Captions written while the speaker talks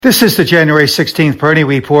This is the January 16th Peroni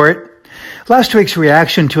Report. Last week's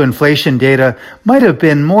reaction to inflation data might have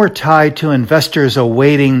been more tied to investors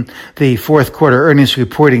awaiting the fourth quarter earnings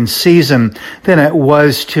reporting season than it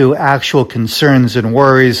was to actual concerns and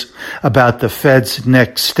worries about the Fed's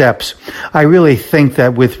next steps. I really think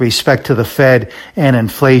that with respect to the Fed and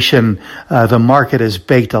inflation, the market has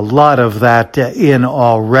baked a lot of that in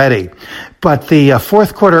already. But the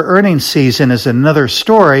fourth quarter earnings season is another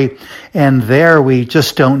story, and there we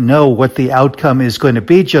just don't know what the outcome is going to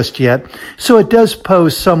be just yet. So it does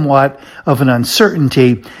pose somewhat of an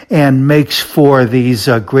uncertainty and makes for these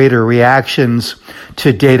greater reactions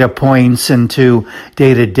to data points and to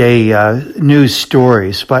day-to-day news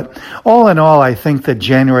stories. But all in all, I think that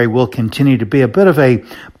January will continue to be a bit of a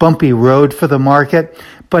bumpy road for the market.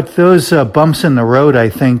 But those bumps in the road, I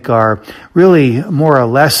think, are really more or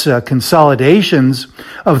less consolidations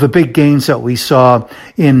of the big gains that we saw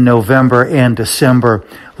in November and December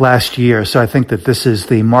last year. So I think that this is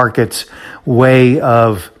the market's way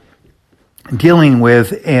of dealing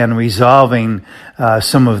with and resolving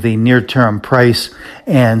some of the near-term price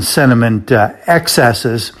and sentiment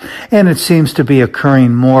excesses. And it seems to be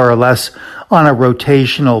occurring more or less on a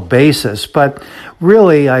rotational basis. But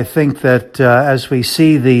really, I think that as we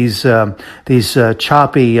see these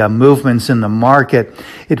choppy movements in the market,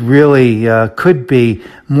 it really could be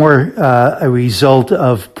more a result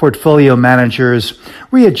of portfolio managers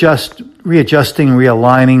readjusting,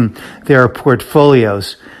 realigning their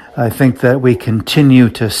portfolios. I think that we continue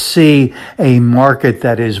to see a market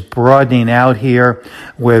that is broadening out here,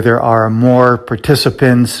 where there are more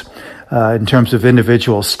participants in terms of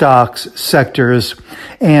individual stocks, sectors,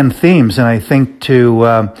 and themes. And I think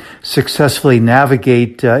to successfully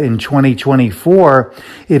navigate in 2024,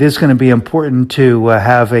 it is going to be important to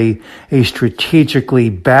have a strategically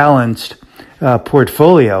balanced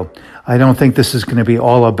portfolio. I don't think this is going to be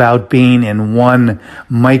all about being in one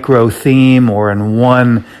micro theme or in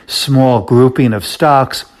one small grouping of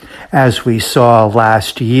stocks as we saw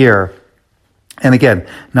last year. And again,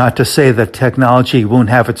 not to say that technology won't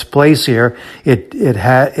have its place here.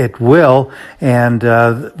 It will. And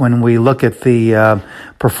when we look at the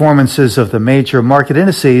performances of the major market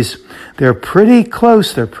indices, they're pretty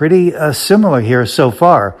close. They're pretty similar here so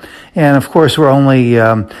far. And of course, we're only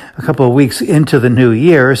a couple of weeks into the new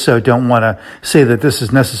year, so don't want to say that this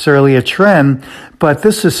is necessarily a trend, but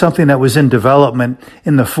this is something that was in development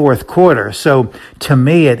in the fourth quarter. So to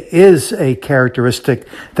me, it is a characteristic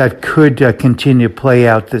that could continue to play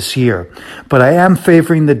out this year. But I am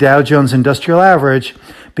favoring the Dow Jones Industrial Average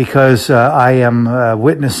because I am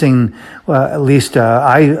witnessing, at least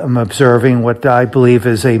I am observing what I believe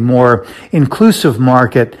is a more inclusive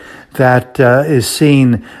market that is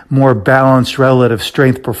seeing more balanced relative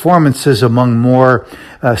strength performances among more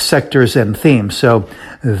sectors and themes. So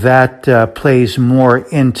that plays more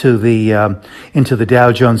into the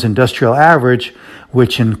Dow Jones Industrial Average,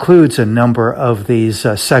 which includes a number of these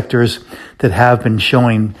sectors that have been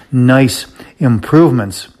showing nice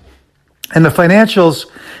improvements. And the financials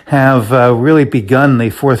have really begun the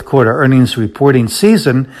fourth quarter earnings reporting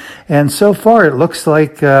season. And so far, it looks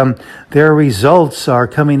like their results are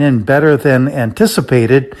coming in better than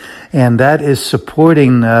anticipated. And that is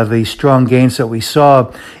supporting the strong gains that we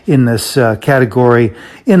saw in this category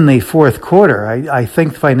in the fourth quarter. I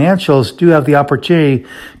think financials do have the opportunity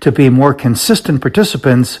to be more consistent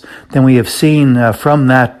participants than we have seen from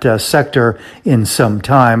that sector in some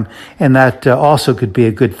time. And that also could be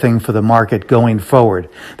a good thing for the market going forward.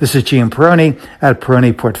 This is Gene Peroni at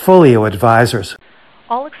Peroni Portfolio Advisors.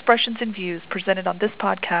 All expressions and views presented on this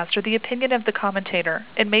podcast are the opinion of the commentator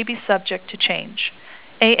and may be subject to change.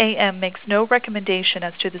 AAM makes no recommendation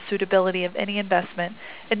as to the suitability of any investment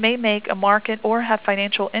and may make a market or have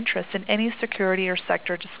financial interest in any security or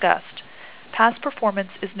sector discussed. Past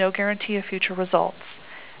performance is no guarantee of future results.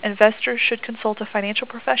 Investors should consult a financial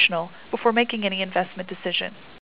professional before making any investment decision.